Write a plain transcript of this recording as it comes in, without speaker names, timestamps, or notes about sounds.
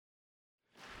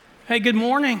Hey, good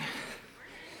morning.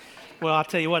 Well, I'll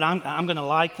tell you what, I'm going to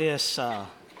like this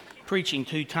preaching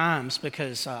 2 times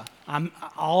because I'm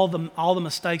all the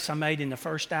mistakes I made in the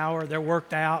first hour, they're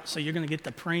worked out, so you're going to get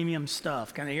the premium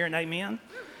stuff. Can I hear an amen?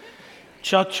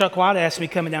 Chuck White asked me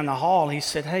coming down the hall. He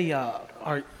said, "Hey,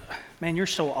 man, you're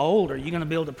so old. Are you going to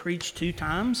be able to preach 2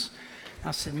 times?"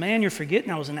 I said, "Man, you're forgetting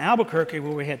I was in Albuquerque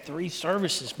where we had 3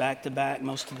 services back to back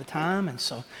most of the time, and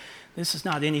so this is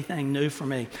not anything new for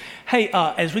me." Hey,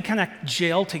 as we kind of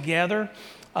gel together,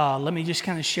 let me just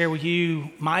kind of share with you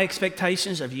my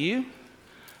expectations of you,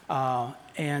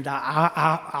 and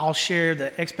I'll share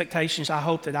the expectations I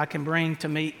hope that I can bring to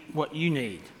meet what you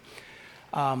need.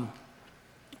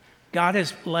 God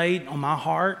has laid on my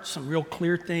heart some real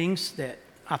clear things that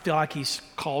I feel like He's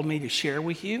called me to share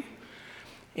with you.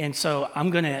 And so I'm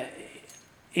going to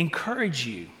encourage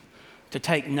you to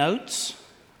take notes,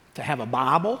 to have a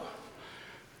Bible,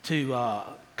 to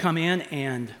come in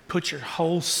and put your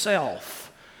whole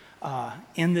self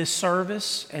in this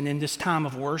service and in this time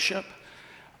of worship.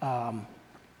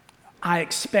 I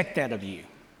expect that of you,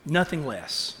 nothing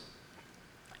less.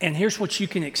 And here's what you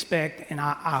can expect, and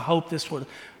I hope this would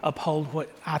uphold what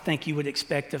I think you would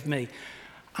expect of me.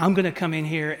 I'm going to come in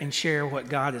here and share what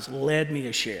God has led me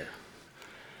to share.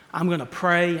 I'm going to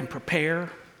pray and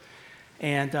prepare.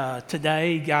 And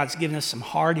today, God's given us some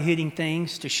hard-hitting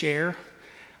things to share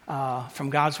from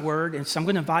God's Word. And so I'm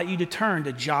going to invite you to turn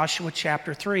to Joshua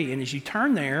chapter 3. And as you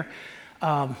turn there,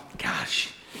 don't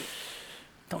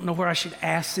know where I should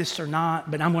ask this or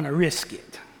not, but I'm going to risk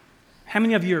it. How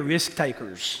many of you are risk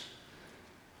takers?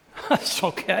 That's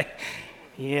okay.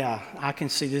 Yeah, I can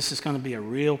see this is going to be a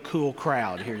real cool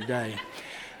crowd here today.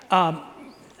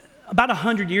 About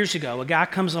 100 years ago, a guy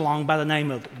comes along by the name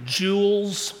of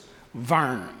Jules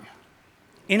Verne.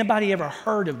 Anybody ever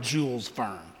heard of Jules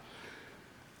Verne?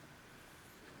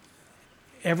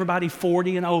 Everybody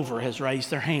 40 and over has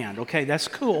raised their hand. Okay, that's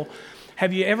cool.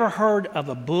 Have you ever heard of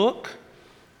a book,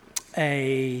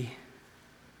 a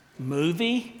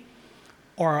movie,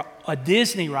 or a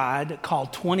Disney ride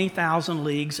called 20,000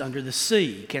 Leagues Under the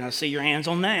Sea? Can I see your hands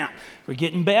on that? We're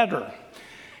getting better.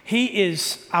 He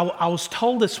is, I was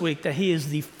told this week that he is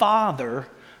the father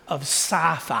of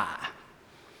sci-fi.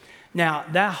 Now,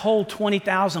 that whole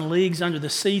 20,000 Leagues Under the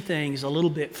Sea thing is a little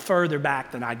bit further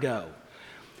back than I go.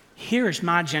 Here's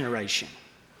my generation,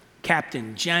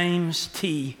 Captain James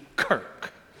T.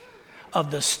 Kirk of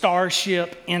the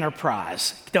Starship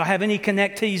Enterprise. Do I have any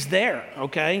connectees there?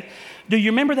 Okay. Do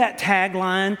you remember that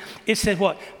tagline? It said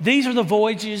what? "These are the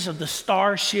voyages of the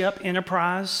Starship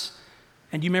Enterprise."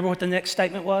 And do you remember what the next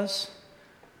statement was?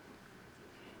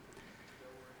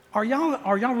 Are y'all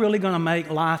really going to make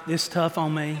life this tough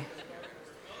on me?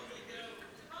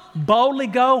 Boldly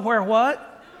go where what?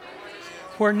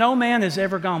 Where no man has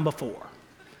ever gone before.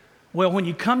 Well, when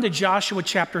you come to Joshua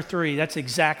chapter 3, that's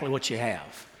exactly what you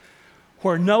have.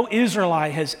 Where no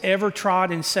Israelite has ever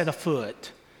trod and set a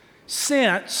foot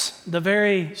since the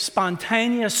very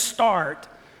spontaneous start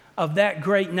of that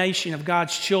great nation of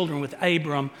God's children with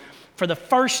Abram. For the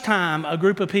first time, a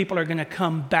group of people are going to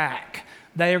come back.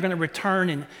 They are going to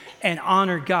return and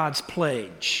honor God's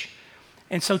pledge.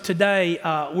 And so today,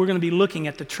 we're going to be looking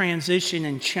at the transition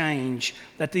and change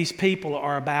that these people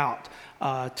are about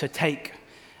to take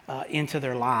into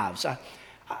their lives.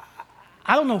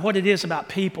 I don't know what it is about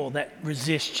people that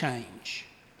resist change.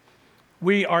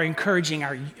 We are encouraging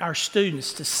our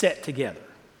students to sit together.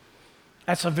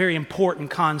 That's a very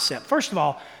important concept. First of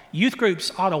all, youth groups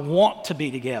ought to want to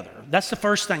be together. That's the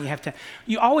first thing you have to.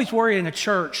 You always worry in a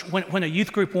church when a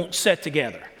youth group won't sit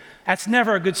together. That's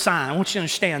never a good sign. I want you to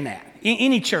understand that. In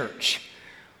any church,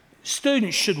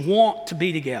 students should want to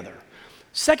be together.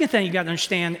 Second thing you got to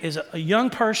understand is a young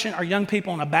person or young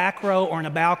people on a back row or in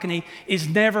a balcony is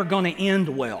never going to end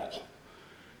well.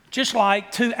 Just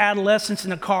like 2 adolescents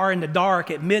in a car in the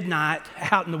dark at midnight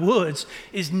out in the woods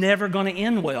is never going to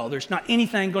end well. There's not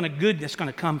anything good that's going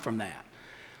to come from that.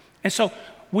 And so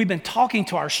we've been talking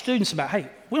to our students about, hey,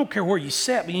 we don't care where you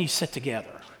sit, but you need to sit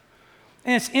together.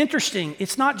 And it's interesting.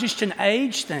 It's not just an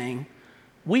age thing.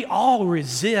 We all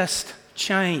resist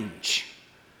change.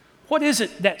 What is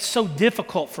it that's so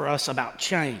difficult for us about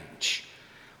change?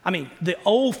 I mean, the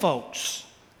old folks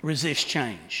resist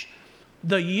change.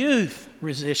 The youth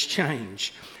resist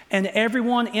change. And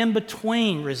everyone in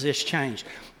between resists change.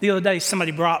 The other day,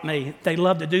 somebody brought me, they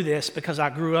love to do this because I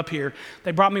grew up here,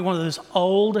 they brought me one of those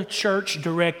old church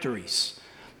directories,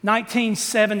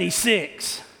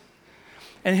 1976.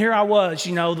 And here I was,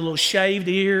 the little shaved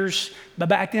ears. But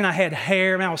back then I had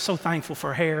hair. Man, I was so thankful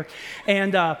for hair.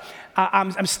 And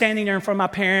I'm standing there in front of my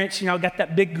parents, got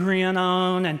that big grin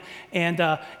on.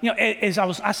 As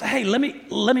I said, hey, let me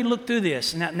look through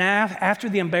this. Now after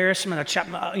the embarrassment, I chopped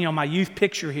my youth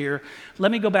picture here.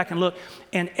 Let me go back and look.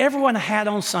 And everyone had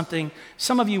on something.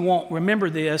 Some of you won't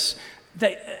remember this.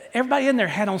 Everybody in there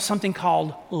had on something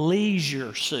called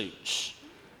leisure suits.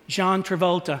 John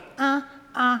Travolta,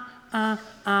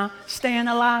 staying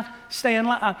alive.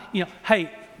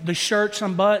 Hey, the shirt's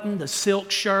unbuttoned, the silk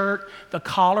shirt, the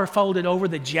collar folded over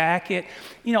the jacket.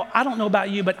 I don't know about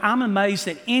you, but I'm amazed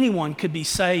that anyone could be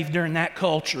saved during that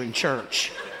culture in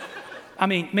church.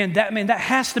 That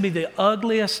has to be the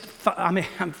ugliest,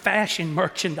 fashion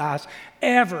merchandise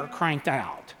ever cranked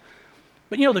out.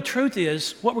 But the truth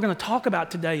is, what we're going to talk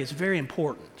about today is very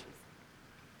important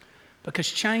because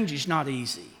change is not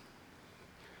easy.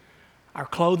 Our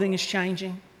clothing is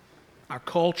changing. Our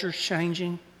culture is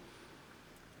changing.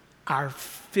 Our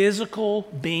physical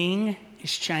being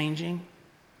is changing.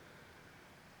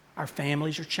 Our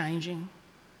families are changing.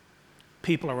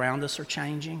 People around us are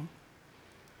changing.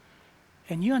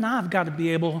 And you and I have got to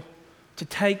be able to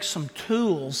take some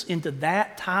tools into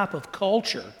that type of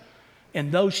culture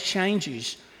and those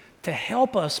changes to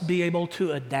help us be able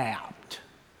to adapt.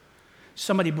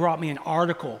 Somebody brought me an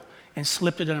article and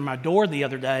slipped it under my door the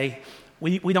other day.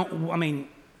 We're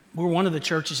one of the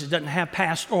churches that doesn't have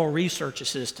pastoral research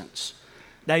assistants.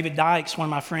 David Dykes, one of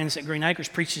my friends at Green Acres,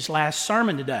 preached his last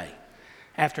sermon today.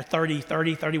 After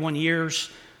 31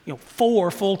 years,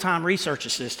 4 full-time research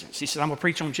assistants. He said, I'm going to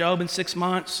preach on Job in 6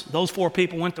 months. Those 4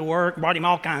 people went to work, brought him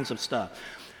all kinds of stuff.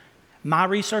 My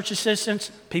research assistants,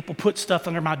 people put stuff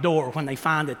under my door when they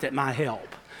find it that might help.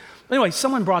 But anyway,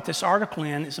 someone brought this article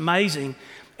in. It's amazing.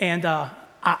 And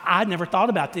I'd never thought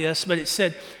about this, but it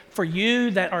said, for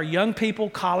you that are young people,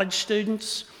 college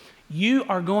students, you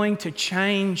are going to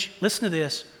change, listen to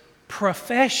this,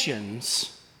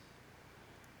 professions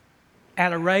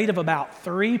at a rate of about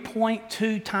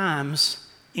 3.2 times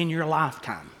in your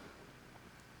lifetime.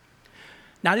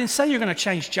 Now, I didn't say you're going to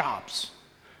change jobs.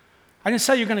 I didn't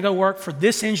say you're going to go work for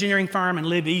this engineering firm and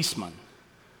live Eastman.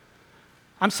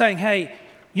 I'm saying, hey,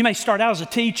 you may start out as a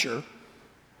teacher,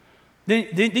 then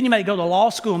you may go to law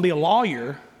school and be a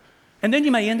lawyer, and then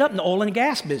you may end up in the oil and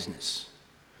gas business.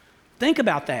 Think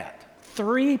about that.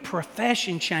 3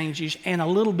 profession changes and a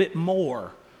little bit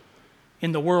more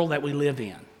in the world that we live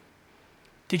in.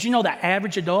 Did you know the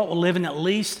average adult will live in at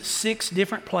least 6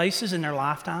 different places in their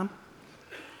lifetime?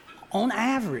 On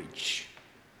average.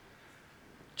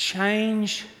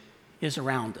 Change is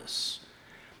around us.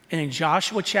 And in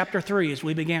Joshua chapter 3, as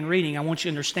we began reading, I want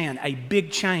you to understand a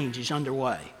big change is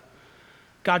underway.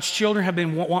 God's children have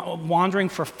been wandering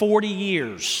for 40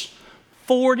 years.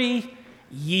 40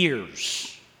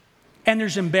 years. And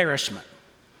there's embarrassment.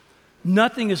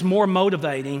 Nothing is more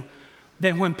motivating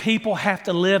than when people have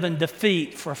to live in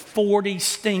defeat for 40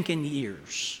 stinking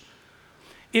years.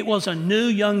 It was a new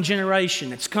young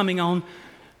generation that's coming on,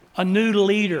 a new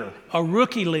leader, a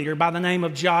rookie leader by the name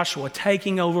of Joshua,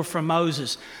 taking over from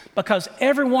Moses. Because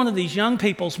every one of these young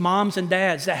people's moms and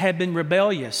dads that had been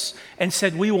rebellious and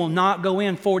said, we will not go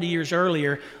in 40 years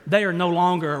earlier, they are no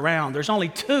longer around. There's only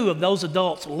 2 of those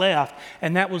adults left,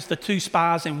 and that was the 2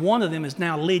 spies, and one of them is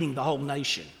now leading the whole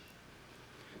nation.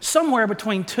 Somewhere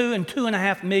between 2 and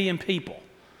 2.5 million people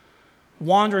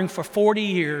wandering for 40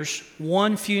 years,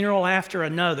 one funeral after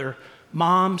another,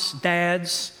 moms,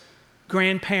 dads,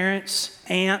 grandparents,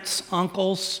 aunts,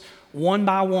 uncles, one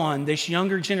by one, this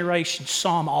younger generation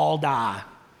saw them all die.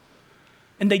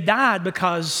 And they died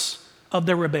because of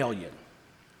their rebellion.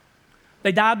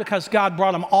 They died because God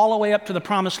brought them all the way up to the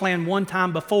promised land one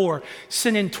time before,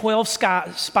 sent in 12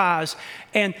 spies.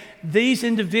 And these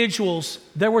individuals,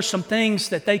 there were some things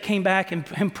that they came back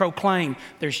and proclaimed.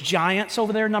 There's giants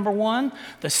over there, number 1.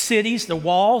 The cities, the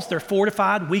walls, they're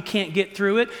fortified. We can't get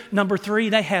through it. Number 3,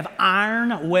 they have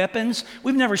iron weapons.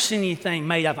 We've never seen anything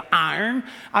made of iron.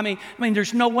 I mean,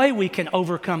 there's no way we can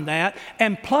overcome that.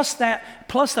 And plus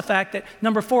the fact that,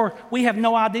 number 4, we have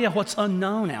no idea what's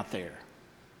unknown out there.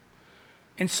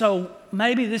 And so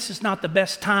maybe this is not the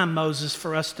best time, Moses,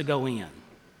 for us to go in.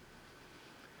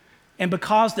 And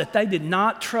because that they did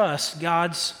not trust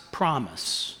God's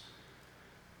promise,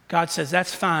 God says,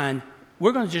 that's fine.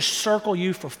 We're going to just circle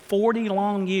you for 40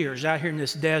 long years out here in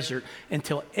this desert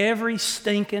until every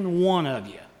stinking one of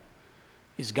you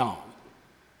is gone.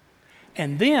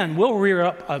 And then we'll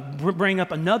bring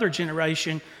up another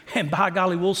generation, and by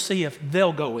golly, we'll see if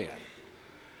they'll go in.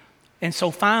 And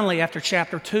so finally, after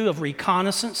chapter 2 of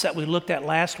reconnaissance that we looked at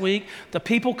last week, the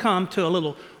people come to a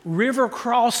little river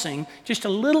crossing, just a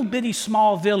little bitty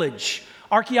small village.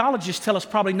 Archaeologists tell us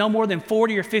probably no more than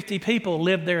 40 or 50 people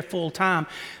lived there full time.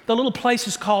 The little place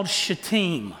is called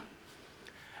Shittim.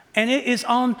 And it is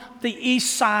on the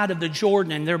east side of the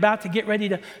Jordan, and they're about to get ready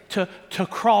to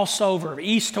cross over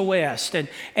east to west. And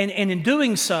in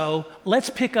doing so, let's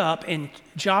pick up in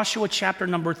Joshua chapter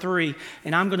number 3,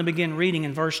 and I'm going to begin reading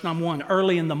in verse number 1.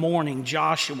 Early in the morning,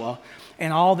 Joshua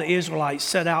and all the Israelites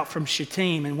set out from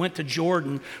Shittim and went to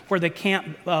Jordan, where they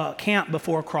camped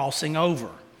before crossing over.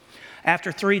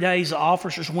 After 3 days, the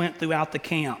officers went throughout the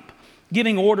camp,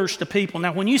 giving orders to people.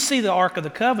 Now, when you see the Ark of the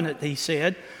Covenant, he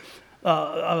said,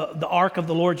 the ark of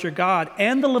the Lord your God,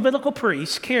 and the Levitical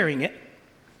priests carrying it,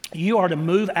 you are to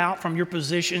move out from your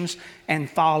positions and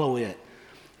follow it.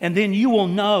 And then you will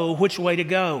know which way to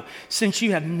go. Since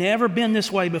you have never been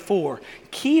this way before,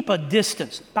 keep a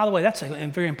distance. By the way, that's a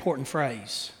very important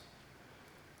phrase.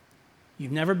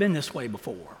 You've never been this way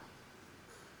before.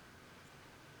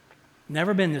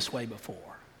 Never been this way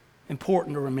before.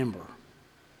 Important to remember.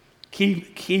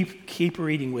 Keep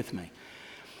reading with me.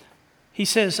 He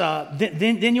says,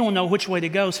 then you will know which way to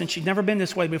go, since you've never been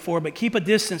this way before, but keep a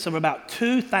distance of about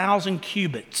 2,000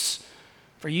 cubits.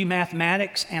 For you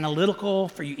mathematics, analytical,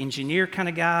 for you engineer kind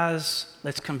of guys,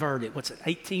 let's convert it. What's it,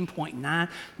 18.9?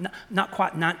 Not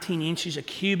quite 19 inches a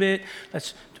cubit.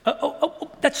 That's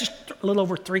just a little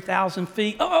over 3,000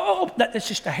 feet. That's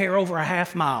just a hair over a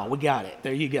half mile. We got it.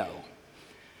 There you go.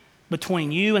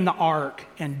 Between you and the ark,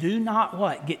 and do not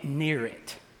what? Get near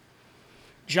it.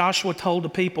 Joshua told the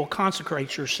people,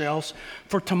 consecrate yourselves,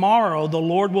 for tomorrow the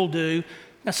Lord will do.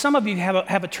 Now, some of you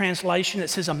have a translation that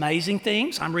says amazing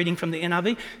things. I'm reading from the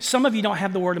NIV. Some of you don't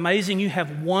have the word amazing. You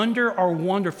have wonder or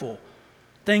wonderful.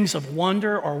 Things of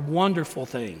wonder or wonderful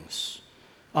things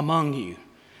among you.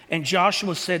 And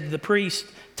Joshua said to the priest,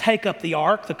 take up the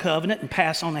ark, the covenant, and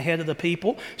pass on ahead of the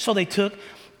people. So they took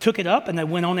it up and they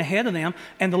went on ahead of them.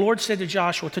 And the Lord said to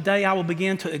Joshua, today I will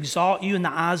begin to exalt you in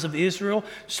the eyes of Israel,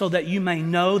 so that you may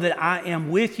know that I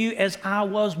am with you as I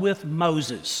was with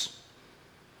Moses.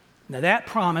 Now that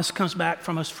promise comes back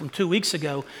from us from 2 weeks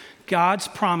ago. God's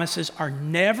promises are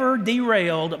never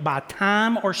derailed by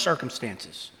time or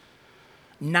circumstances.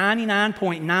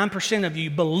 99.9% of you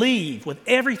believe with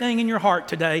everything in your heart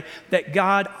today that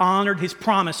God honored his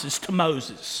promises to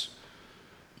Moses.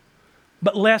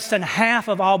 But less than half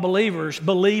of all believers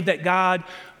believe that God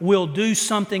will do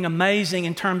something amazing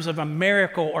in terms of a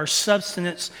miracle or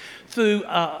substance through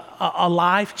a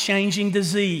life-changing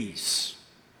disease.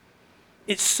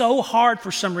 It's so hard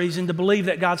for some reason to believe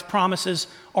that God's promises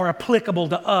are applicable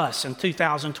to us in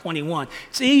 2021.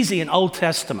 It's easy in Old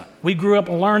Testament. We grew up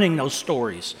learning those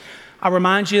stories. I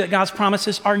remind you that God's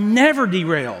promises are never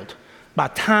derailed by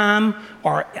time,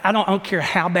 or I don't care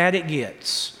how bad it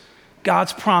gets.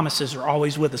 God's promises are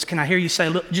always with us. Can I hear you say,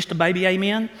 look, just a baby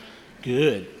amen?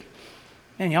 Good.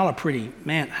 Man, y'all are pretty,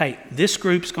 man, hey, this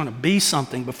group's going to be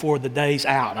something before the day's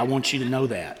out. I want you to know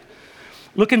that.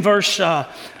 Look in verse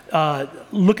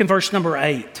number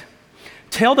 8.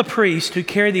 Tell the priest who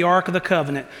carry the Ark of the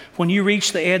Covenant, when you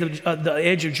reach the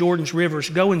edge of Jordan's rivers,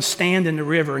 go and stand in the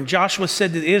river. And Joshua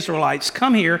said to the Israelites,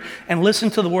 come here and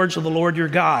listen to the words of the Lord your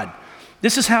God.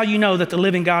 This is how you know that the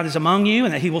living God is among you,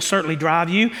 and that he will certainly drive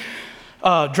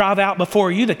out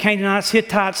before you the Canaanites,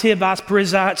 Hittites, Hivites,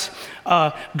 Perizzites,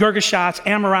 Girgashites,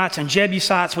 Amorites, and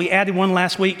Jebusites. We added one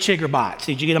last week, Chiggerbites.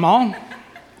 Did you get them all?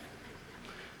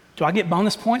 Do I get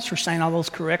bonus points for saying all those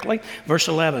correctly? Verse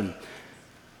 11.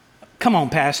 Come on,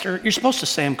 pastor. You're supposed to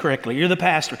say them correctly. You're the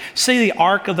pastor. See, the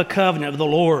ark of the covenant of the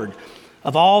Lord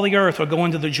of all the earth will go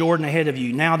into the Jordan ahead of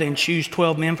you. Now then, choose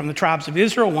 12 men from the tribes of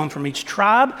Israel, one from each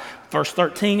tribe. Verse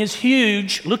 13 is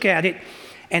huge. Look at it.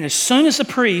 And as soon as the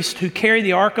priests who carry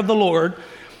the ark of the Lord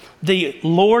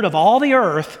of all the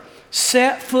earth,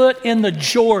 set foot in the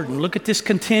Jordan, look at this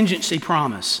contingency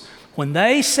promise. When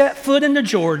they set foot in the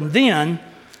Jordan, then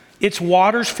its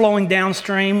waters flowing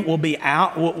downstream will be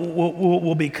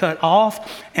cut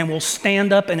off and will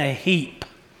stand up in a heap.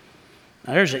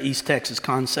 Now there's an East Texas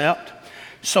concept.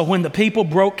 So when the people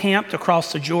broke camp to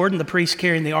cross the Jordan, the priests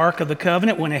carrying the Ark of the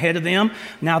Covenant went ahead of them.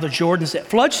 Now the Jordan's at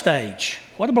flood stage.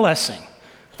 What a blessing.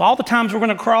 Of all the times we're going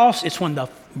to cross, it's when the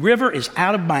river is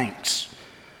out of banks.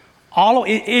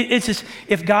 It's as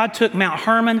if God took Mount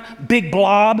Hermon, big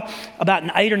blob, about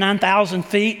 8,000 or 9,000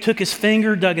 feet, took his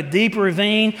finger, dug a deep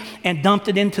ravine, and dumped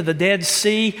it into the Dead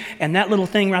Sea. And that little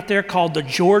thing right there called the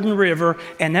Jordan River,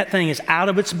 and that thing is out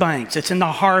of its banks. It's in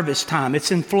the harvest time. It's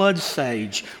in flood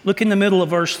stage. Look in the middle of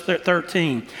verse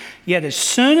 13. Yet as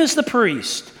soon as the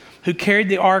priest who carried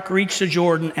the ark reached the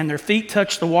Jordan and their feet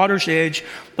touched the water's edge,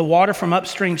 the water from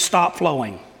upstream stopped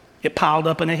flowing. It piled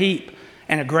up in a heap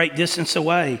and a great distance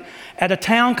away. At a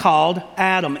town called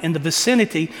Adam in the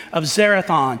vicinity of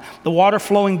Zarethan, the water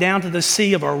flowing down to the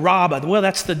Sea of Arabah, well,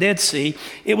 that's the Dead Sea,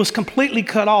 it was completely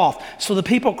cut off. So the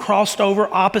people crossed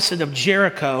over opposite of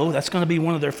Jericho. That's going to be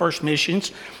one of their first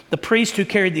missions. The priest who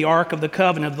carried the Ark of the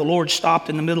Covenant of the Lord stopped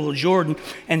in the middle of Jordan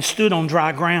and stood on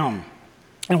dry ground.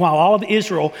 And while all of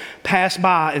Israel passed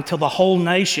by until the whole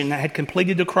nation that had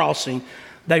completed the crossing,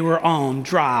 they were on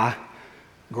dry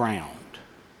ground.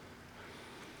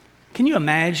 Can you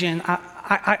imagine?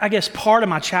 I guess part of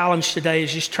my challenge today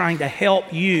is just trying to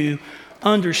help you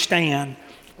understand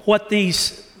what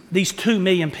these 2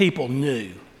 million people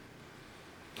knew.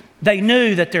 They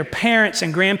knew that their parents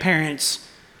and grandparents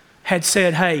had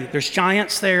said, hey, there's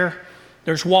giants there.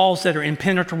 There's walls that are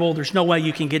impenetrable. There's no way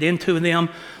you can get into them.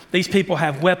 These people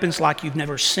have weapons like you've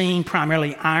never seen,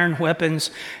 primarily iron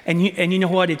weapons. And you know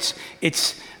what?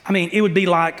 It would be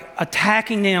like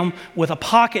attacking them with a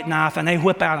pocket knife and they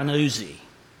whip out an Uzi.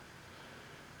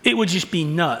 It would just be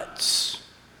nuts.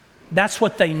 That's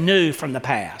what they knew from the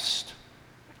past.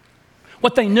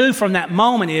 What they knew from that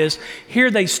moment is,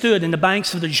 here they stood in the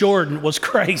banks of the Jordan was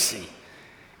crazy.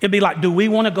 It'd be like, do we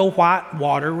want to go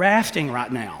whitewater rafting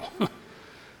right now?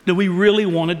 Do we really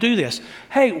want to do this?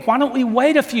 Hey, why don't we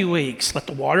wait a few weeks? Let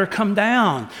the water come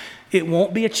down. It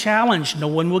won't be a challenge. No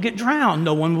one will get drowned.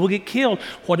 No one will get killed.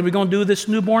 What are we going to do with this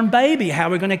newborn baby? How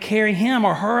are we going to carry him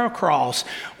or her across?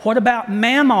 What about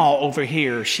Mamaw over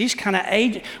here? She's kind of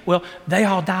aged. Well, they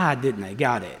all died, didn't they?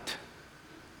 Got it.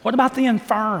 What about the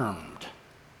infirmed?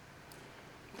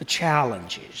 The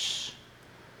challenges.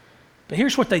 But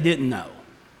here's what they didn't know.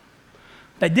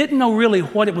 They didn't know really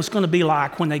what it was going to be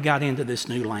like when they got into this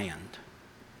new land.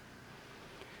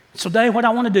 So today what I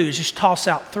want to do is just toss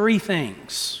out 3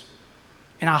 things.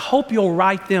 And I hope you'll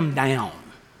write them down.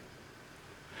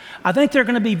 I think they're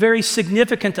going to be very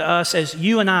significant to us as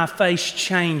you and I face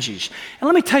changes. And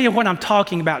let me tell you what I'm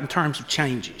talking about in terms of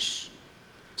changes.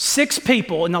 6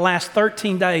 people in the last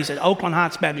 13 days at Oakland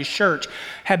Heights Baptist Church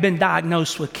have been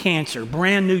diagnosed with cancer,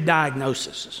 brand new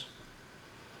diagnoses.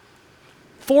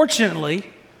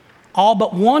 Fortunately, all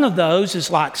but one of those is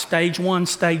like stage 1,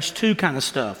 stage 2 kind of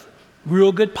stuff.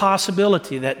 Real good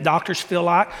possibility that doctors feel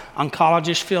like,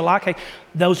 oncologists feel like, hey,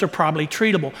 those are probably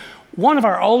treatable. One of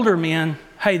our older men,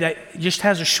 hey, that just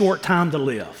has a short time to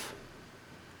live.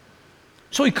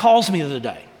 So he calls me the other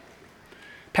day.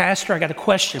 Pastor, I got a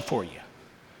question for you.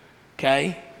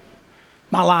 Okay?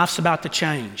 My life's about to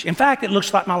change. In fact, it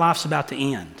looks like my life's about to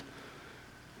end.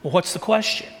 Well, what's the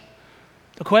question?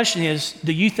 The question is,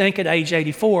 do you think at age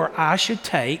 84 I should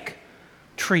take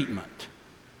treatment?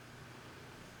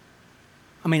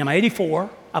 I'm 84.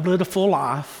 I've lived a full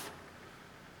life.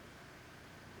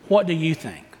 What do you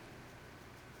think?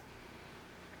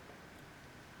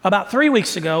 About 3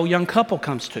 weeks ago, a young couple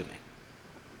comes to me.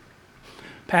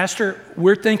 Pastor,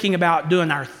 we're thinking about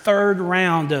doing our 3rd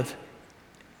round of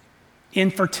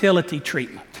infertility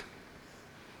treatment.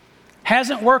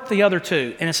 Hasn't worked the other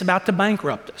 2, and it's about to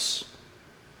bankrupt us.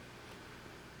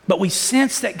 But we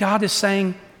sense that God is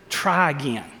saying, try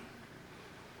again.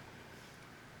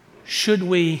 Should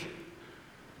we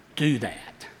do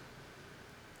that?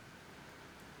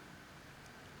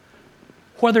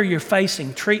 Whether you're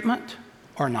facing treatment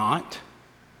or not,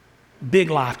 big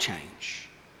life change.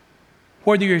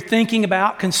 Whether you're thinking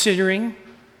about considering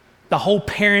the whole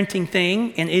parenting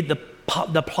thing and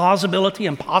the plausibility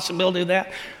and possibility of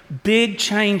that, big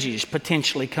changes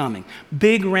potentially coming,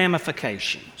 big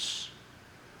ramifications.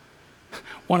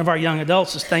 One of our young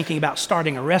adults is thinking about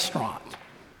starting a restaurant.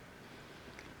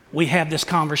 We have this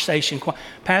conversation.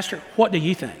 Pastor, what do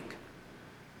you think?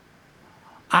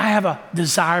 I have a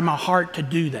desire in my heart to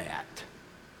do that.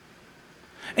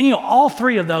 And all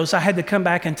 3 of those, I had to come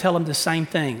back and tell them the same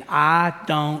thing. I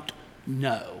don't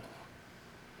know.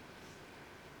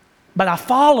 But I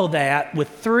follow that with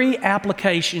 3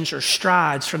 applications or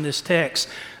strides from this text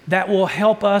that will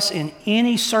help us in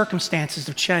any circumstances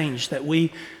of change that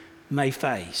we may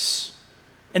face.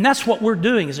 And that's what we're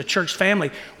doing as a church family.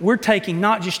 We're taking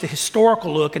not just a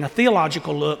historical look and a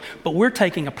theological look, but we're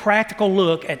taking a practical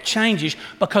look at changes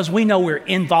because we know we're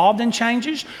involved in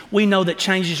changes. We know that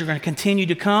changes are going to continue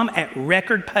to come at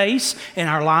record pace in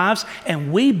our lives,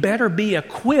 and we better be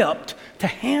equipped to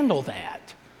handle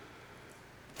that.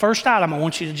 First item I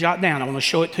want you to jot down. I want to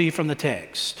show it to you from the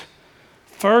text.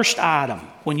 First item,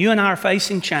 when you and I are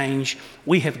facing change,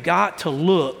 we have got to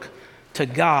look to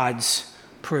God's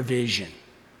provision.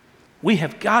 We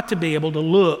have got to be able to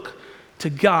look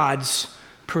to God's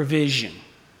provision.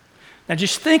 Now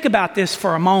just think about this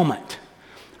for a moment.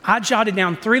 I jotted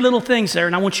down 3 little things there,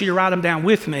 and I want you to write them down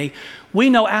with me. We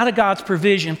know out of God's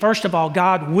provision, first of all,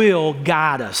 God will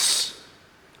guide us.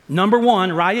 Number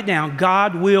 1, write it down.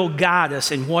 God will guide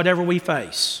us in whatever we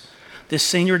face. This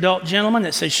senior adult gentleman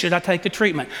that says, should I take the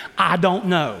treatment? I don't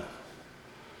know.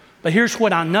 But here's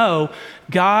what I know.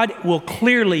 God will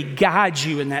clearly guide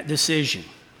you in that decision.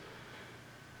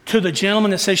 To the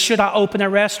gentleman that says, should I open a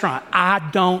restaurant? I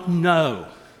don't know.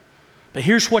 But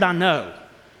here's what I know.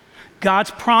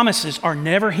 God's promises are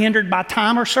never hindered by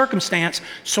time or circumstance,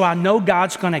 so I know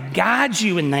God's going to guide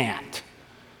you in that.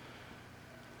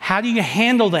 How do you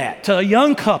handle that? To a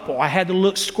young couple, I had to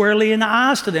look squarely in the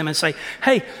eyes to them and say,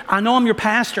 hey, I know I'm your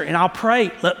pastor, and I'll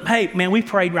pray. Hey, man, we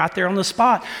prayed right there on the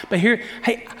spot. But here,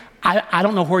 hey, I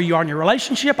don't know where you are in your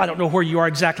relationship. I don't know where you are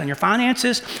exactly in your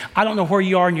finances. I don't know where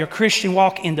you are in your Christian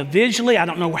walk individually. I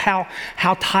don't know how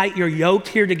tight you're yoked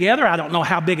here together. I don't know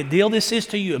how big a deal this is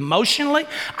to you emotionally.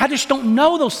 I just don't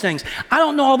know those things. I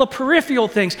don't know all the peripheral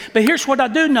things. But here's what I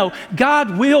do know.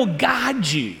 God will guide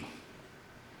you.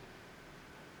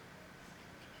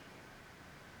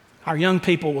 Our young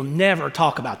people will never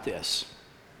talk about this.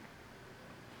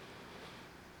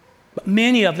 But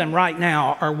many of them right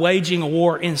now are waging a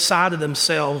war inside of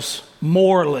themselves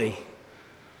morally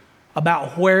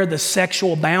about where the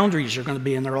sexual boundaries are going to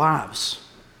be in their lives.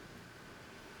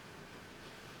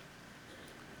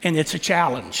 And it's a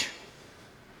challenge.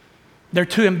 They're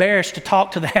too embarrassed to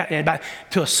talk to that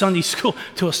to a Sunday school,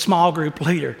 to a small group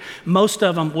leader. Most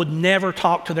of them would never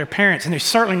talk to their parents, and they're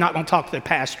certainly not going to talk to their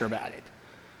pastor about it.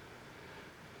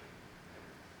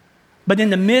 But in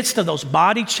the midst of those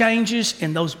body changes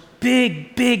and those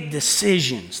big, big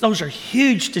decisions, those are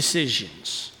huge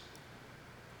decisions.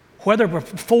 Whether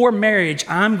before marriage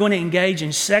I'm going to engage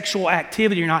in sexual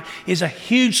activity or not is a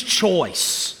huge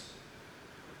choice.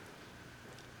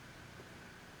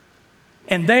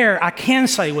 And there I can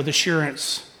say with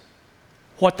assurance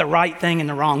what the right thing and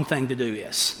the wrong thing to do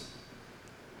is.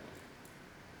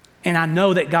 And I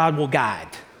know that God will guide.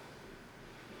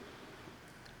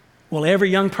 Will every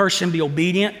young person be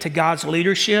obedient to God's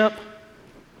leadership?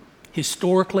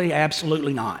 Historically,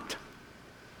 absolutely not.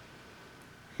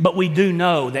 But we do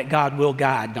know that God will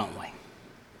guide, don't we?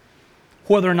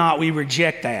 Whether or not we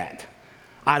reject that,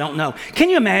 I don't know. Can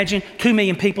you imagine 2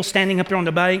 million people standing up there on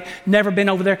the bank, never been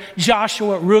over there?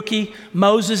 Joshua, rookie,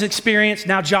 Moses experience,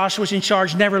 now Joshua's in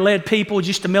charge, never led people,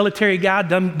 just a military guy,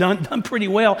 done pretty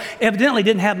well. Evidently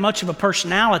didn't have much of a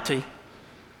personality.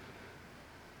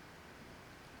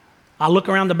 I look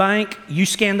around the bank, you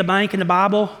scan the bank in the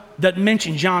Bible, doesn't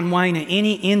mention John Wayne and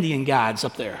any Indian guides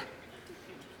up there.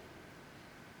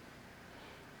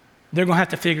 They're going to have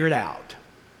to figure it out.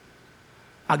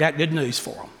 I got good news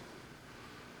for them.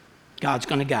 God's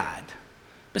going to guide.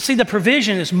 But see, the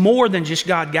provision is more than just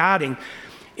God guiding.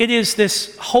 It is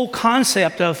this whole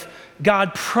concept of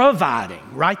God providing.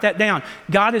 Write that down.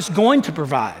 God is going to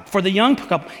provide. For the young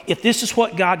couple, if this is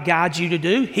what God guides you to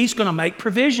do, He's going to make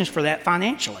provisions for that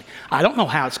financially. I don't know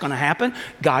how it's going to happen.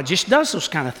 God just does those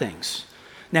kind of things.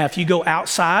 Now, if you go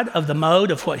outside of the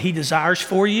mode of what He desires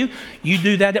for you, you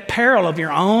do that at peril of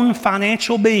your own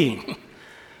financial being.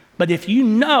 But if you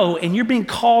know and you're being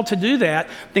called to do that,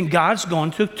 then God's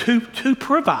going to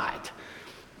provide.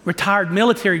 Retired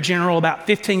military general about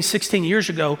 15, 16 years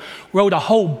ago wrote a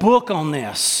whole book on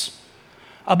this,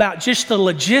 about just the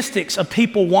logistics of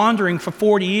people wandering for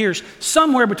 40 years,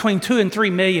 somewhere between 2 and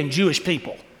 3 million Jewish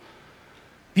people.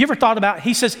 Have you ever thought about,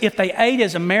 he says, if they ate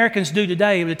as Americans do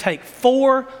today, it would take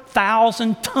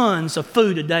 4,000 tons of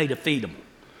food a day to feed them.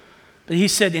 But he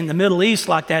said in the Middle East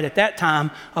like that at that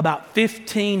time, about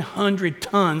 1,500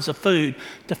 tons of food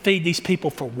to feed these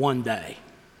people for one day.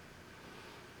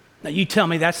 Now, you tell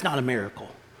me that's not a miracle.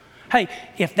 Hey,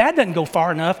 if that doesn't go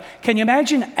far enough, can you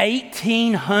imagine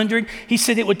 1,800? He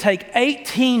said it would take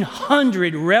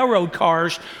 1,800 railroad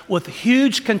cars with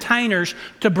huge containers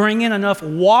to bring in enough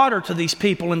water to these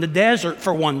people in the desert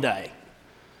for one day.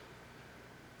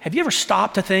 Have you ever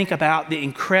stopped to think about the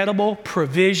incredible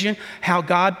provision, how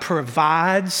God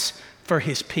provides for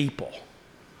His people?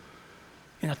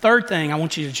 And the third thing I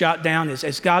want you to jot down is,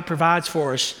 as God provides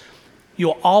for us,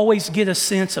 you'll always get a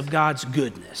sense of God's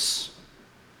goodness.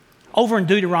 Over in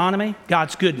Deuteronomy,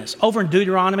 God's goodness. Over in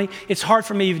Deuteronomy, it's hard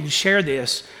for me even to share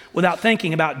this without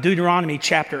thinking about Deuteronomy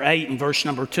chapter 8 and verse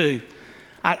number 2.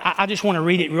 I just want to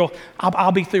read it real.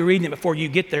 I'll be through reading it before you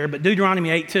get there. But Deuteronomy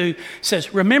 8:2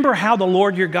 says, remember how the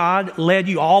Lord your God led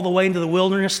you all the way into the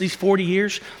wilderness these 40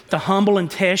 years to humble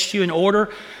and test you in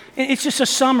order. It's just a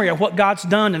summary of what God's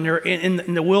done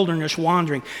in the wilderness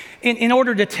wandering. In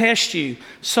order to test you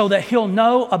so that He'll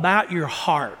know about your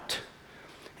heart.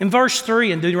 In verse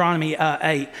 3 in Deuteronomy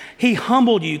 8, he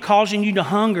humbled you, causing you to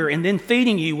hunger, and then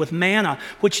feeding you with manna,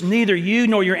 which neither you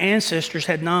nor your ancestors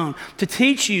had known, to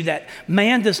teach you that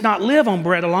man does not live on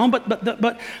bread alone,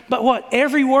 but what?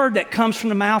 Every word that comes from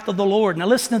the mouth of the Lord. Now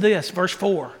listen to this, verse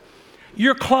 4.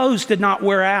 Your clothes did not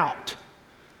wear out.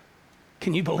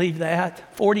 Can you believe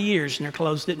that? 40 years and their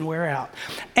clothes didn't wear out.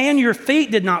 And your feet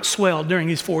did not swell during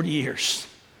these 40 years.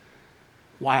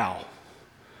 Wow.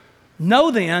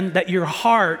 Know then that in your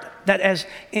heart, that as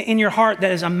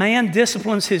a man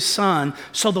disciplines his son,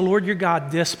 so the Lord your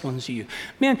God disciplines you.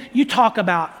 Man, you talk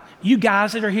about, you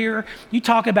guys that are here, you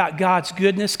talk about God's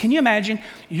goodness. Can you imagine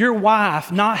your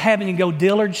wife not having to go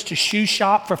Dillard's to shoe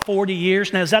shop for 40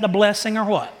 years? Now, is that a blessing or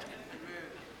what?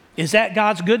 Is that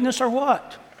God's goodness or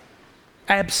what?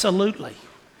 Absolutely.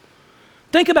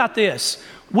 Think about this.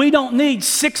 We don't need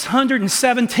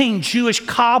 617 Jewish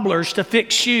cobblers to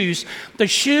fix shoes. The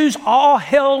shoes all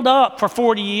held up for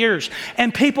 40 years,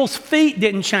 and people's feet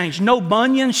didn't change. No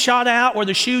bunions shot out where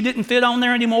the shoe didn't fit on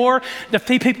there anymore.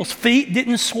 People's feet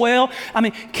didn't swell.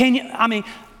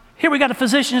 Here we got a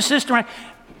physician assistant, right?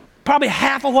 Probably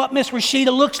half of what Miss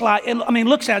Rashida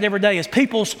looks at every day is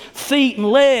people's feet and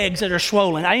legs that are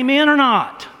swollen. Amen or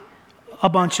not? A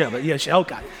bunch of it. Yes,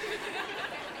 okay.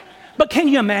 But can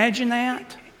you imagine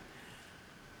that?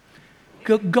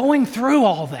 Going through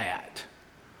all that.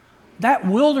 That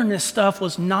wilderness stuff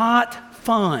was not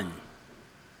fun.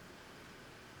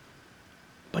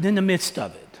 But in the midst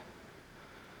of it,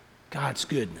 God's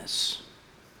goodness.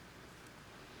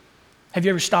 Have you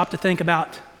ever stopped to think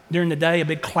about during the day a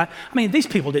big cloud? These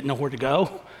people didn't know where to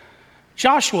go.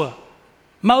 Joshua,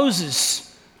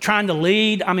 Moses trying to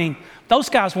lead. Those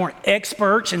guys weren't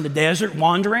experts in the desert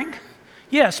wandering.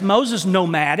 Yes, Moses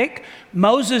nomadic.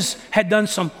 Moses had done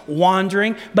some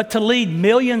wandering, but to lead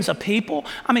millions of people,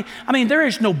 there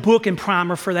is no book and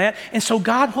primer for that. And so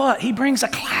God, what? He brings a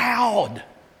cloud.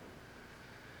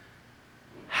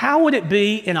 How would it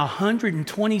be in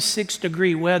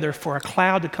 126-degree weather for a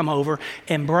cloud to come over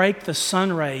and break the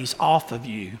sun rays off of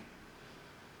you?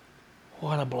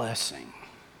 What a blessing.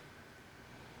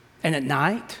 And at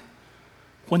night,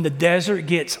 when the desert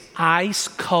gets ice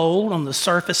cold on the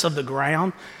surface of the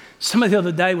ground. Somebody the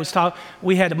other day was talking,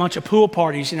 we had a bunch of pool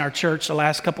parties in our church the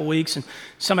last couple of weeks, and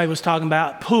somebody was talking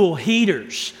about pool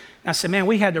heaters. And I said, man,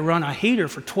 we had to run a heater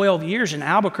for 12 years in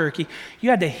Albuquerque. You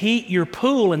had to heat your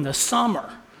pool in the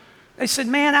summer. They said,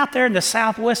 man, out there in the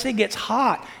Southwest, it gets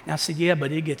hot. And I said, yeah,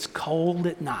 but it gets cold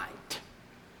at night.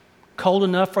 Cold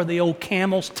enough for the old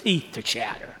camel's teeth to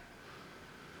chatter.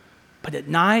 But at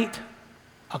night,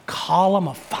 a column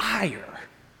of fire.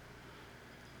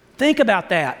 Think about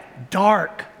that.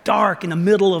 Dark in the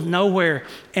middle of nowhere,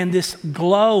 and this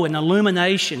glow and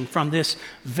illumination from this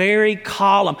very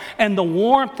column and the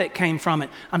warmth that came from it.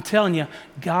 I'm telling you,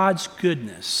 God's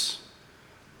goodness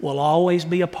will always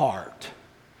be a part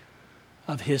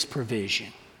of His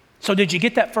provision. So did you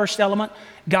get that first element?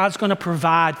 God's going to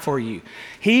provide for you.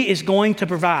 He is going to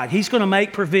provide. He's going to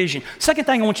make provision. Second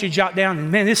thing I want you to jot down, and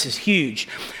man, this is huge.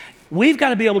 We've got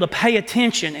to be able to pay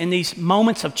attention in these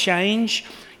moments of change.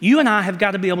 You and I have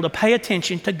got to be able to pay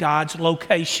attention to God's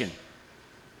location.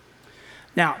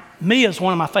 Now, Mia's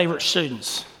one of my favorite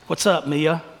students. What's up,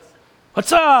 Mia?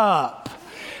 What's up?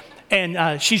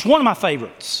 And she's one of my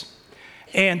favorites.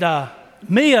 And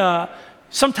Mia,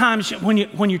 sometimes when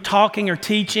you're talking or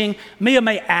teaching, Mia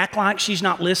may act like she's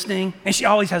not listening, and she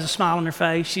always has a smile on her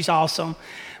face. She's awesome.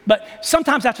 But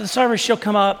sometimes after the service, she'll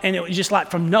come up, and it was just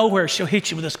like from nowhere, she'll hit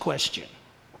you with this question.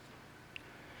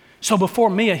 So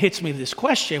before Mia hits me with this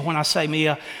question, when I say,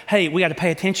 Mia, hey, we got to pay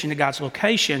attention to God's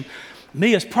location,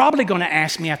 Mia's probably going to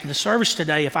ask me after the service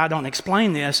today if I don't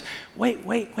explain this.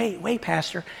 Wait,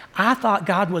 Pastor. I thought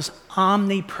God was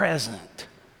omnipresent.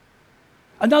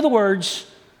 In other words,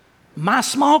 my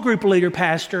small group leader,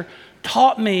 Pastor,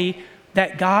 taught me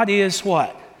that God is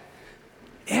what?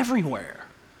 Everywhere.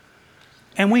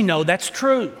 And we know that's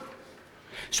true.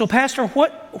 So, Pastor,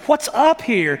 what's up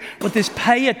here with this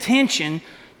pay attention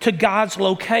to God's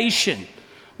location?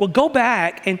 Well, go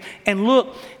back and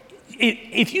look.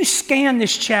 If you scan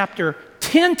this chapter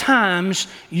 10 times,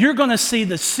 you're going to see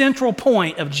the central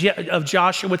point of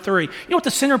Joshua 3. You know what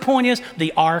the center point is?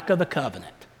 The Ark of the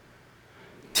Covenant.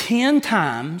 10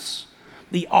 times,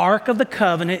 the Ark of the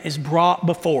Covenant is brought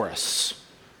before us.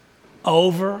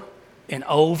 Over and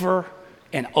over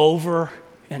and over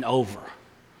and over.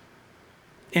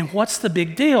 And what's the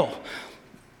big deal?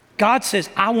 God says,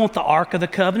 I want the Ark of the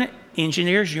Covenant.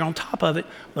 Engineers, you're on top of it.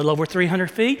 A little over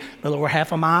 300 feet, a little over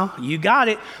half a mile. You got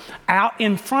it. Out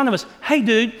in front of us. Hey,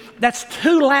 dude, that's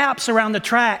 2 laps around the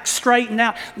track, straightened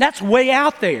out. That's way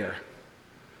out there.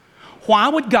 Why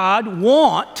would God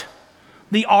want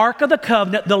the Ark of the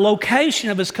Covenant, the location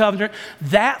of His covenant,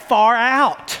 that far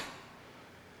out?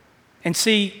 And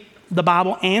see, the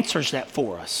Bible answers that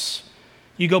for us.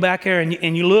 You go back there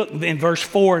and you look in verse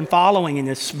 4 and following, and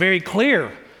it's very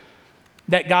clear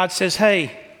that God says,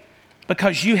 hey,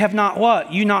 because you have not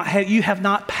what? You have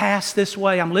not passed this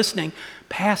way. I'm listening.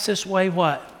 Passed this way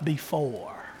what? Before.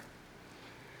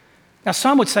 Now,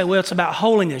 some would say, well, it's about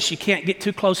holiness. You can't get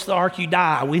too close to the ark, you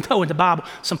die. We know in the Bible,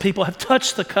 some people have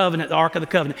touched the covenant, the Ark of the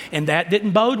Covenant, and that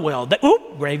didn't bode well.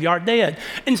 Graveyard dead.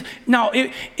 And no,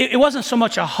 it wasn't so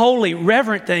much a holy,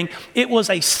 reverent thing. It was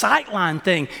a sightline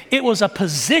thing. It was a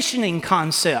positioning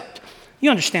concept. You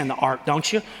understand the ark,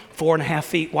 don't you? 4.5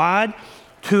 feet wide,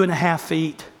 2.5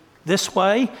 feet this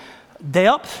way,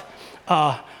 depth,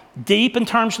 deep in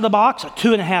terms of the box,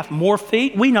 2.5 more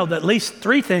feet. We know that at least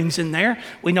 3 things in there.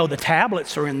 We know the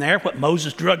tablets are in there, what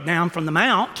Moses dragged down from the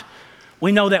mount.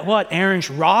 We know that what? Aaron's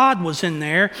rod was in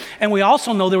there. And we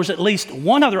also know there was at least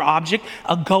one other object,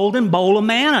 a golden bowl of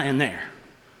manna in there.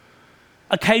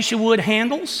 Acacia wood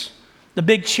handles, the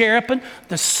big cherubim,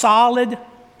 the solid,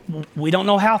 we don't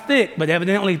know how thick, but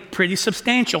evidently pretty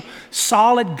substantial,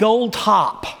 solid gold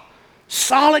top.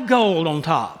 Solid gold on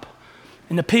top.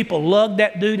 And the people lugged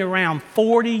that dude around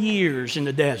 40 years in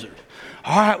the desert.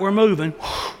 All right, we're moving.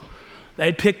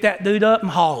 They'd pick that dude up and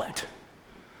haul it.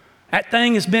 That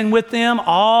thing has been with them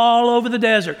all over the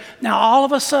desert. Now, all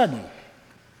of a sudden,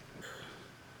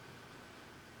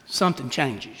 something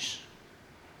changes.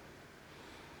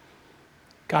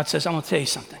 God says, I'm going to tell you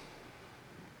something.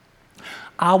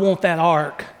 I want that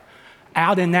ark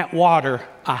out in that water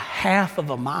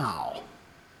 1/2 mile.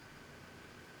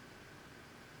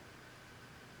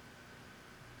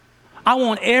 I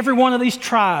want every one of these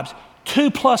tribes,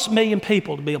 2+ million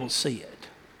people, to be able to see it.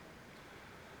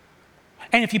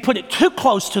 And if you put it too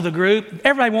close to the group,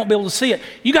 everybody won't be able to see it.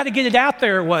 You got to get it out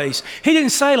there a ways. He didn't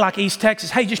say like East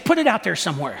Texas, hey, just put it out there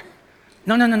somewhere.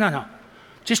 No.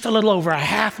 Just a little over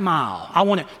 1/2 mile. I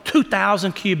want it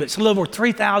 2,000 cubits, a little over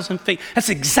 3,000 feet. That's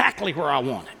exactly where I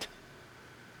want it.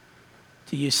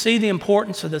 Do you see the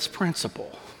importance of this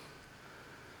principle?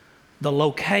 The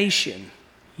location.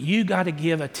 You got to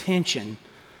give attention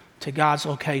to God's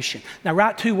location. Now,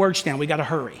 write 2 words down. We got to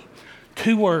hurry.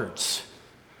 2 words.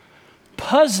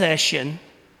 Possession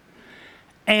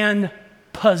and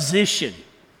position.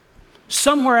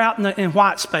 Somewhere out in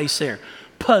white space there.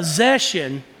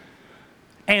 Possession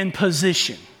and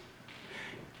position.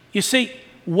 You see,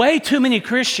 way too many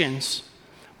Christians,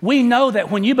 we know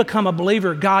that when you become a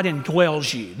believer, God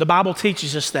indwells you. The Bible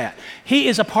teaches us that. He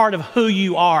is a part of who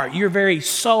you are, your very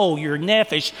soul, your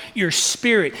nephesh, your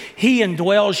spirit. He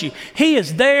indwells you. He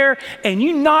is there, and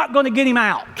you're not going to get him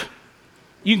out.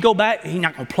 You can go back, he's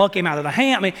not going to pluck him out of the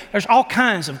hand. I mean, there's all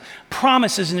kinds of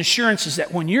promises and assurances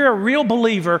that when you're a real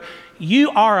believer,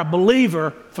 you are a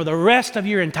believer for the rest of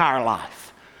your entire life.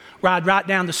 Ride right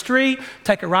down the street,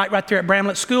 take a right there at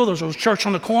Bramlett School. There's a church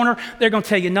on the corner. They're going to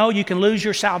tell you, no, you can lose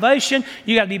your salvation.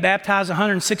 You got to be baptized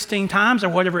 116 times or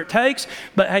whatever it takes.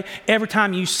 But hey, every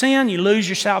time you sin, you lose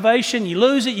your salvation. You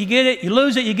lose it, you get it. You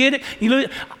lose it, you get it. You lose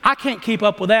it. I can't keep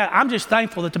up with that. I'm just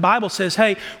thankful that the Bible says,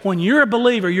 hey, when you're a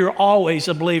believer, you're always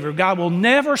a believer. God will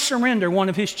never surrender one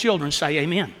of His children. Say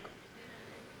amen.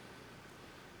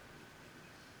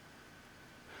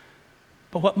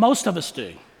 But what most of us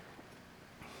do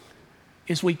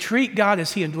is we treat God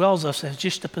as He indwells us as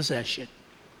just a possession.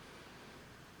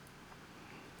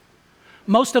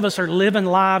 Most of us are living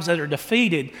lives that are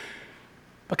defeated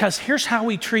because here's how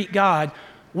we treat God.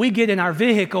 We get in our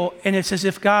vehicle and it's as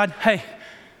if God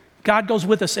goes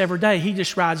with us every day. He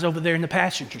just rides over there in the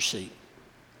passenger seat.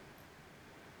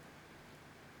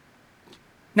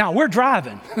 Now we're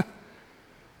driving.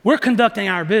 We're conducting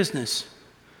our business.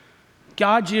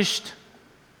 God just,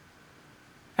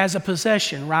 as a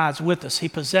possession, rides with us. He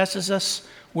possesses us.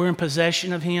 We're in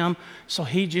possession of Him. So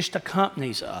He just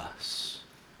accompanies us.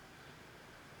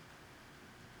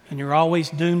 And you're always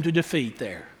doomed to defeat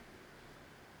there.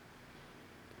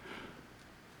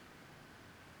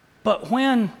 But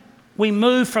when we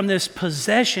move from this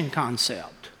possession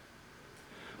concept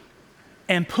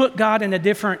and put God in a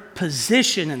different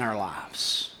position in our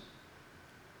lives,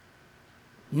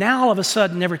 now all of a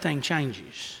sudden everything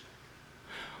changes.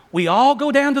 We all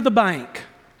go down to the bank.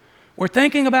 We're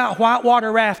thinking about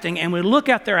whitewater rafting, and we look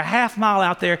out there 1/2 mile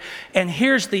out there, and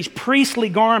here's these priestly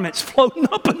garments floating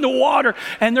up in the water,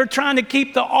 and they're trying to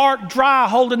keep the ark dry,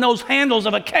 holding those handles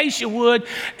of acacia wood,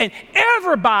 and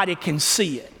everybody can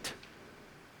see it.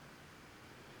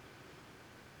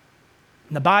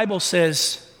 And the Bible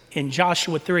says in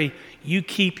Joshua 3, you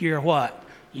keep your what?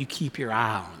 You keep your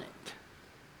eye on it.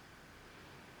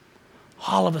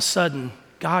 all of a sudden,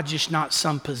 God's just not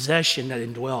some possession that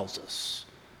indwells us.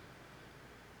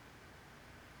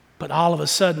 But all of a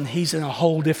sudden, He's in a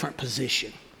whole different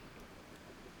position.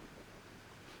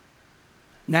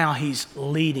 Now He's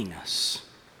leading us.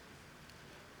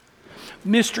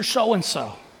 Mr.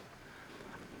 So-and-so,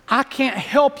 I can't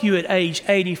help you at age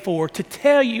 84 to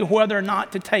tell you whether or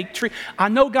not to take treatment. I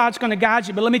know God's going to guide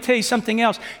you, but let me tell you something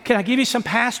else. Can I give you some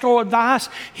pastoral advice?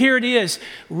 Here it is.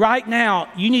 Right now,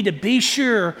 you need to be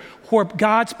sure where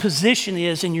God's position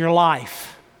is in your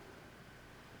life.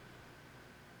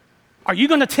 Are you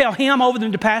going to tell Him over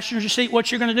the passenger seat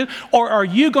what you're going to do? Or are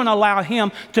you going to allow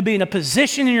Him to be in a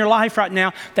position in your life right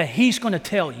now that He's going to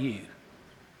tell you?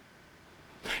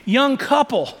 Young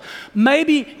couple,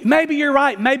 maybe you're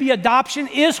right. Maybe adoption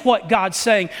is what God's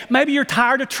saying. Maybe you're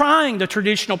tired of trying the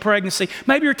traditional pregnancy.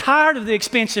 Maybe you're tired of the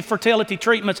expensive fertility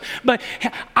treatments. But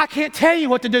I can't tell you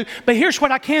what to do. But here's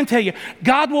what I can tell you.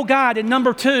 God will guide. And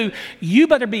number two, you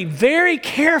better be very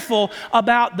careful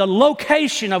about the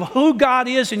location of who God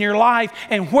is in your life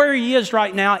and where He is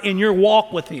right now in your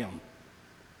walk with Him.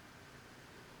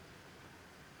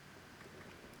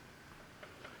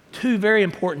 Two very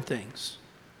important things.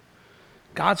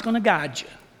 God's going to guide you.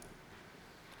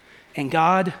 And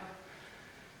God,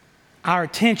 our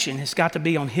attention has got to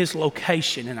be on His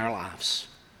location in our lives.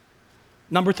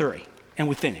 Number three, and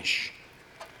we finish.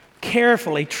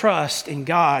 Carefully trust in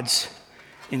God's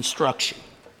instruction.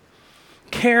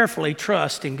 Carefully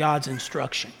trust in God's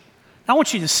instruction. I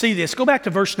want you to see this. Go back to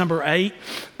verse number 8.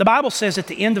 The Bible says at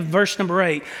the end of verse number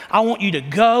 8, I want you to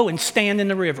go and stand in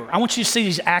the river. I want you to see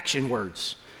these action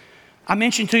words. I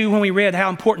mentioned to you when we read how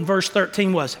important verse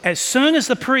 13 was. As soon as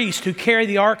the priest who carried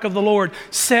the ark of the Lord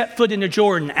set foot into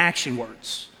Jordan, action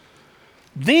words.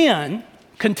 Then,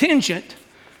 contingent,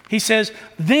 he says,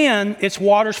 then its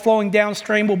waters flowing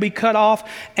downstream will be cut off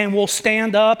and will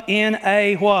stand up in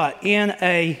a what? In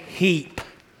a heap.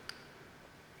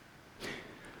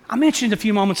 I mentioned a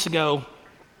few moments ago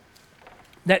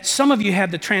that some of you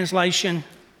have the translation.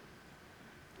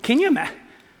 Can you imagine?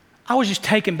 I was just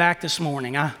taken back this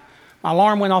morning. My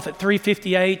alarm went off at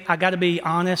 3:58. I got to be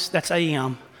honest, that's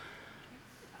a.m.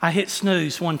 I hit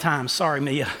snooze one time. Sorry,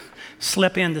 Mia.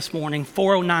 Slept in this morning.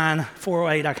 4:09,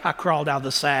 4:08, I crawled out of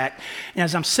the sack. And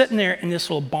as I'm sitting there in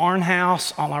this little barn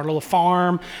house on our little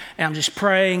farm, and I'm just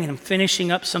praying and I'm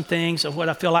finishing up some things of what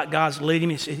I feel like God's leading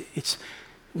me. It's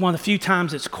one of the few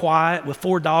times it's quiet. With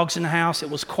 4 dogs in the house, it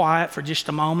was quiet for just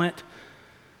a moment.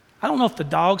 I don't know if the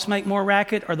dogs make more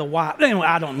racket or the wife. Anyway,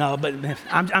 I don't know, but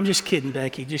I'm just kidding,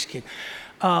 Becky, just kidding.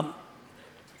 Can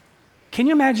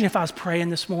you imagine if I was praying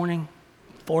this morning,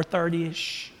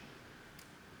 4:30-ish,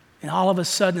 and all of a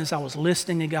sudden as I was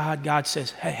listening to God, God says,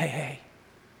 hey,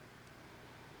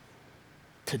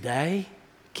 today,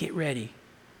 get ready,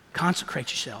 consecrate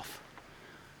yourself.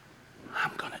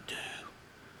 I'm going to do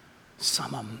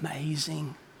some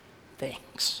amazing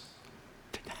things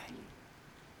today.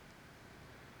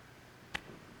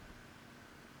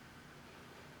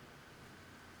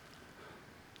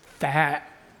 That,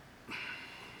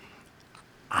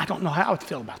 I don't know how I would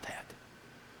feel about that.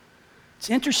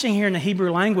 It's interesting here in the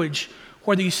Hebrew language,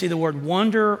 whether you see the word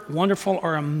wonder, wonderful,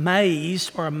 or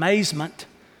amazed, or amazement,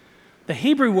 the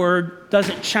Hebrew word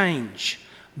doesn't change.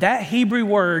 That Hebrew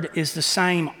word is the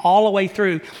same all the way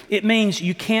through. It means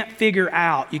you can't figure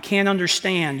out, you can't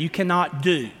understand, you cannot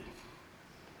do.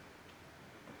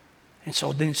 And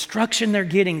so the instruction they're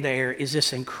getting there is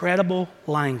this incredible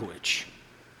language.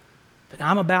 That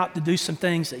I'm about to do some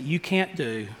things that you can't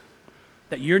do,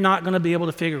 that you're not going to be able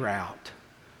to figure out.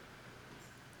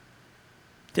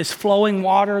 This flowing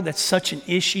water that's such an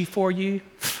issue for you,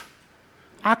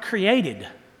 I created.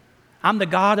 I'm the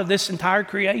God of this entire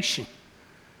creation.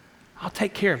 I'll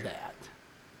take care of that.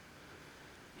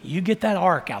 You get that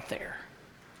ark out there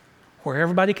where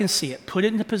everybody can see it. Put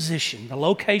it in the position, the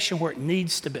location where it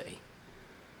needs to be.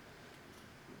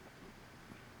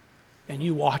 And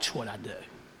you watch what I do.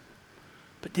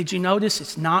 But did you notice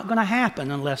it's not going to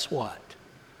happen unless what?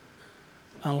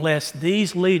 Unless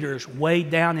these leaders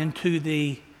wade down into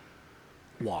the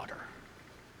water.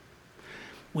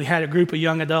 We had a group of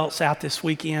young adults out this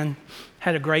weekend,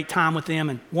 had a great time with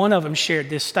them, and one of them shared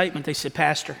this statement. They said,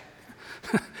 Pastor,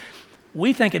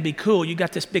 we think it'd be cool. You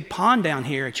got this big pond down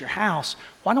here at your house.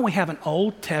 Why don't we have an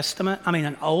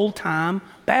an old-time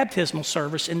baptismal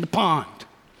service in the pond?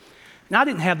 And I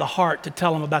didn't have the heart to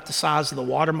tell them about the size of the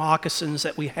water moccasins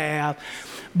that we have,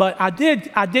 but I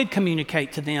did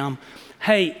communicate to them,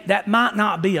 hey, that might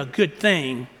not be a good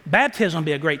thing. Baptism would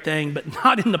be a great thing, but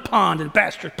not in the pond. In the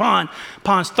pastor's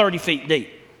pond's 30 feet deep.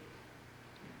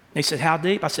 They said, how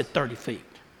deep? I said, 30 feet.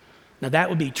 Now, that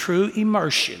would be true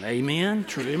immersion. Amen?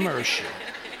 True immersion.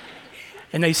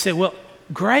 And they said, well,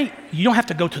 great. You don't have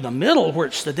to go to the middle where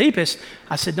it's the deepest.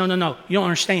 I said, no. You don't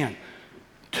understand.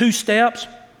 2 steps,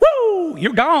 woo,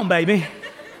 you're gone, baby.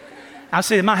 I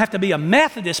said, it might have to be a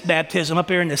Methodist baptism up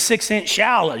there in the 6-inch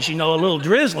shallows, a little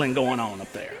drizzling going on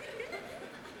up there.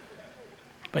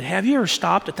 But have you ever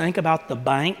stopped to think about the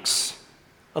banks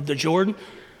of the Jordan?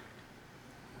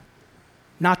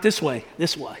 Not this way,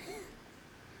 this way.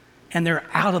 And they're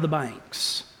out of the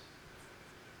banks.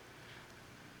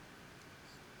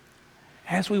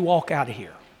 As we walk out of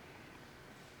here,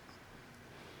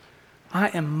 I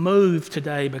am moved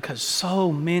today because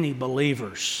so many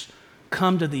believers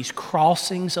come to these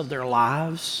crossings of their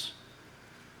lives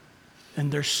and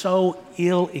they're so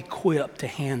ill-equipped to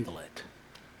handle it.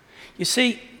 You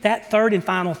see, that third and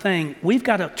final thing, we've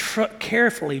got to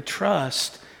carefully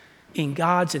trust in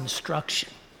God's instruction.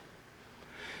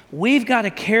 We've got to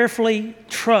carefully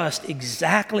trust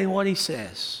exactly what He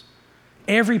says.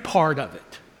 Every part of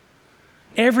it.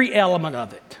 Every element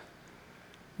of it.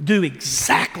 Do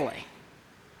exactly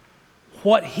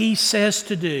what He says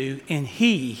to do, and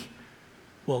He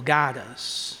will guide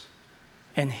us.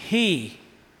 And He,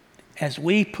 as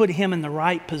we put Him in the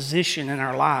right position in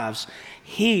our lives,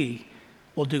 He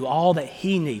will do all that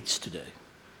He needs to do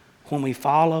when we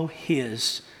follow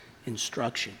His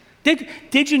instruction.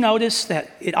 Did you notice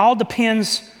that it all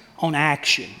depends on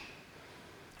action?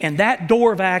 And that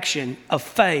door of action of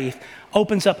faith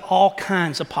opens up all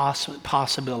kinds of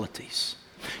possibilities.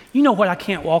 You know what I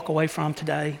can't walk away from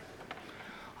today?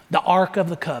 The Ark of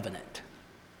the Covenant.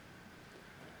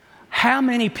 How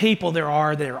many people there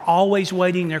are that are always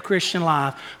waiting in their Christian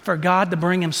life for God to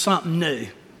bring them something new?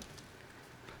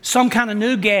 Some kind of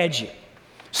new gadget.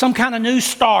 Some kind of new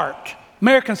start.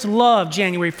 Americans love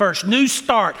January 1st. New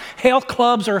start. Health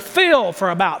clubs are filled for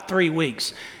about 3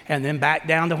 weeks and then back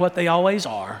down to what they always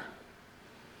are.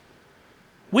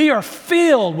 We are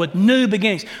filled with new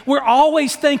beginnings. We're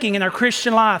always thinking in our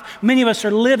Christian life, many of us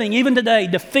are living, even today,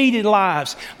 defeated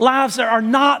lives, lives that are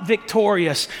not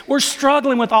victorious. We're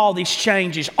struggling with all these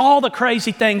changes, all the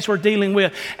crazy things we're dealing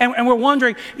with. And we're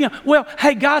wondering,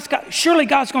 hey, surely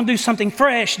God's going to do something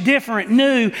fresh, different,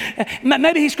 new.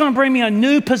 Maybe He's going to bring me a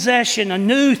new possession, a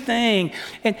new thing.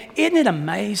 And isn't it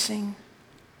amazing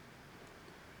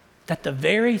that the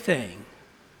very thing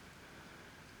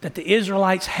that the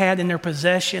Israelites had in their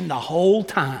possession the whole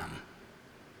time,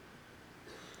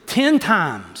 10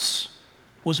 times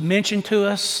was mentioned to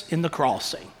us in the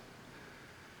crossing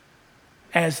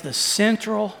as the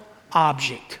central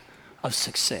object of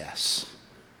success.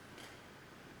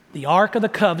 The Ark of the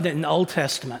Covenant in the Old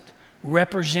Testament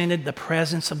represented the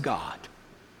presence of God.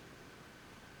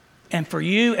 And for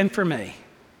you and for me,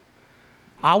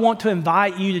 I want to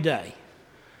invite you today.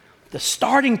 The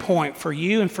starting point for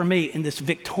you and for me in this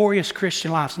victorious Christian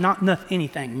life is not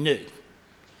anything new.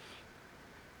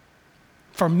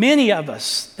 For many of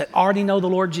us that already know the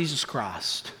Lord Jesus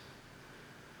Christ,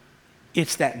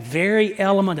 it's that very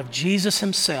element of Jesus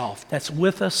Himself that's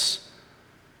with us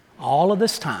all of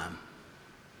this time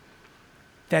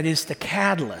that is the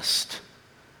catalyst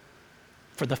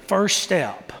for the first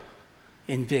step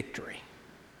in victory.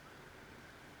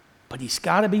 But He's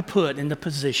got to be put in the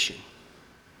position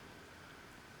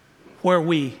where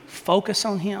we focus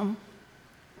on Him,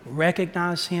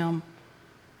 recognize Him,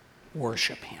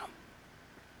 worship Him.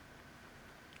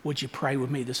 Would you pray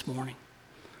with me this morning?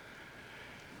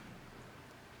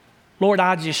 Lord,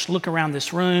 I just look around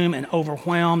this room and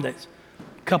overwhelmed at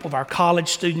a couple of our college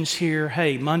students here.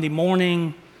 Hey, Monday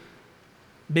morning,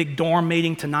 big dorm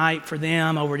meeting tonight for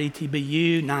them over at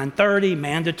ETBU, 9:30,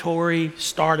 mandatory,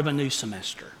 start of a new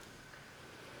semester.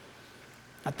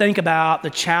 I think about the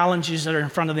challenges that are in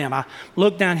front of them. I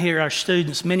look down here at our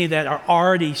students, many that are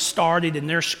already started in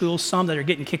their school, some that are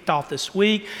getting kicked off this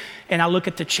week, and I look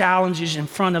at the challenges in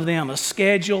front of them of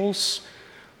schedules,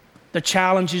 the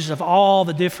challenges of all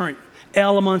the different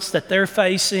elements that they're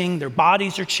facing. Their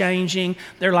bodies are changing.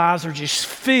 Their lives are just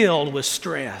filled with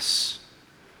stress.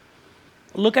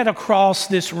 Look at across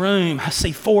this room. I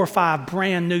see 4 or 5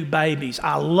 brand new babies.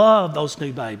 I love those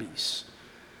new babies.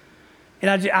 And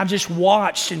I've just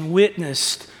watched and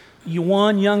witnessed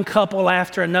one young couple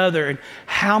after another and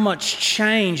how much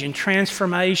change and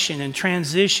transformation and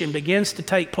transition begins to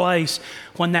take place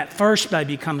when that first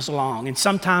baby comes along, and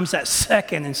sometimes that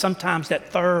second, and sometimes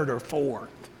that third or fourth.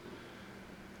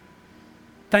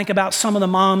 Think about some of the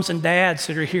moms and dads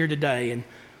that are here today, and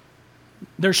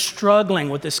they're struggling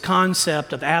with this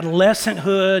concept of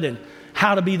adolescenthood and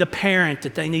how to be the parent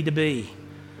that they need to be,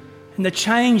 and the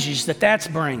changes that that's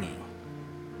bringing.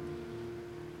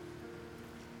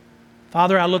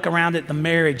 Father, I look around at the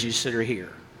marriages that are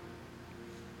here.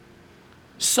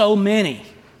 So many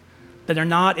that are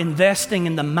not investing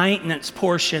in the maintenance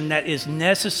portion that is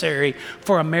necessary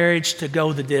for a marriage to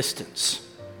go the distance.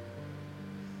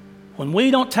 When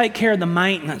we don't take care of the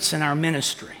maintenance in our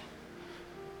ministry,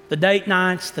 the date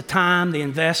nights, the time, the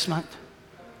investment,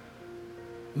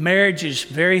 marriages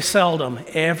very seldom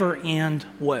ever end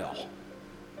well.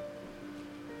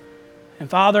 And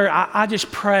Father, I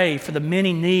just pray for the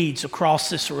many needs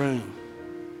across this room.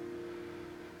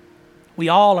 We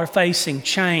all are facing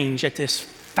change at this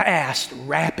fast,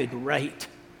 rapid rate.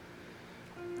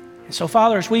 And so,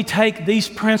 Father, as we take these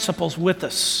principles with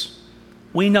us,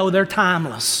 we know they're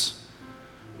timeless.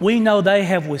 We know they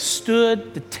have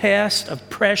withstood the test of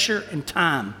pressure and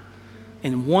time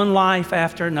in one life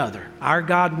after another. Our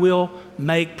God will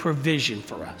make provision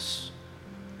for us.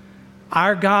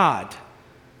 Our God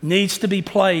needs to be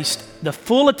placed the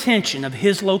full attention of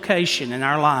His location in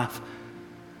our life.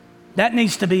 That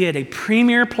needs to be at a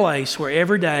premier place where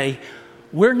every day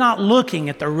we're not looking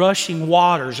at the rushing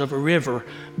waters of a river,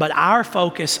 but our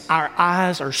focus, our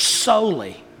eyes are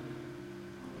solely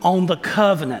on the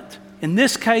covenant. In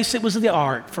this case, it was the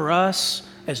ark. For us,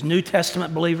 as New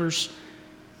Testament believers,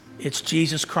 it's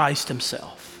Jesus Christ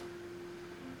Himself.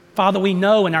 Father, we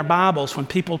know in our Bibles when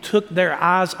people took their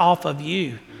eyes off of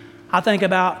You. I think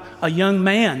about a young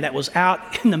man that was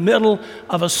out in the middle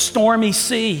of a stormy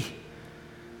sea,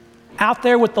 out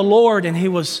there with the Lord, and he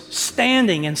was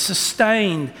standing and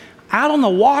sustained out on the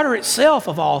water itself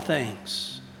of all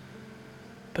things.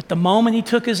 But the moment he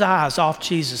took his eyes off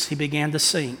Jesus, he began to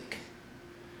sink.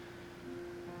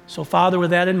 So, Father,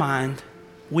 with that in mind,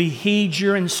 we heed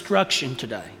Your instruction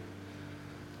today.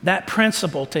 That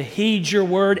principle to heed Your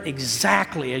word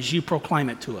exactly as You proclaim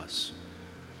it to us.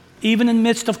 Even in the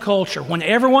midst of culture, when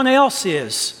everyone else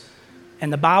is,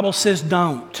 and the Bible says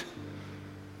don't,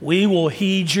 we will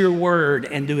heed Your word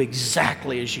and do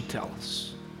exactly as You tell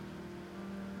us.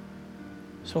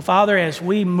 So, Father, as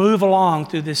we move along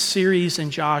through this series in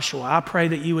Joshua, I pray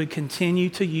that You would continue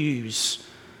to use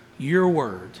Your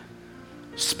word,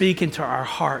 speak into our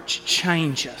hearts,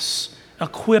 change us,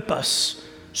 equip us,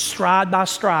 stride by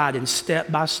stride and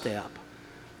step by step.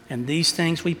 And these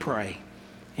things we pray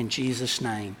in Jesus'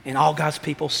 name. And all God's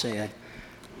people said,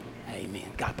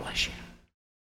 amen. God bless you.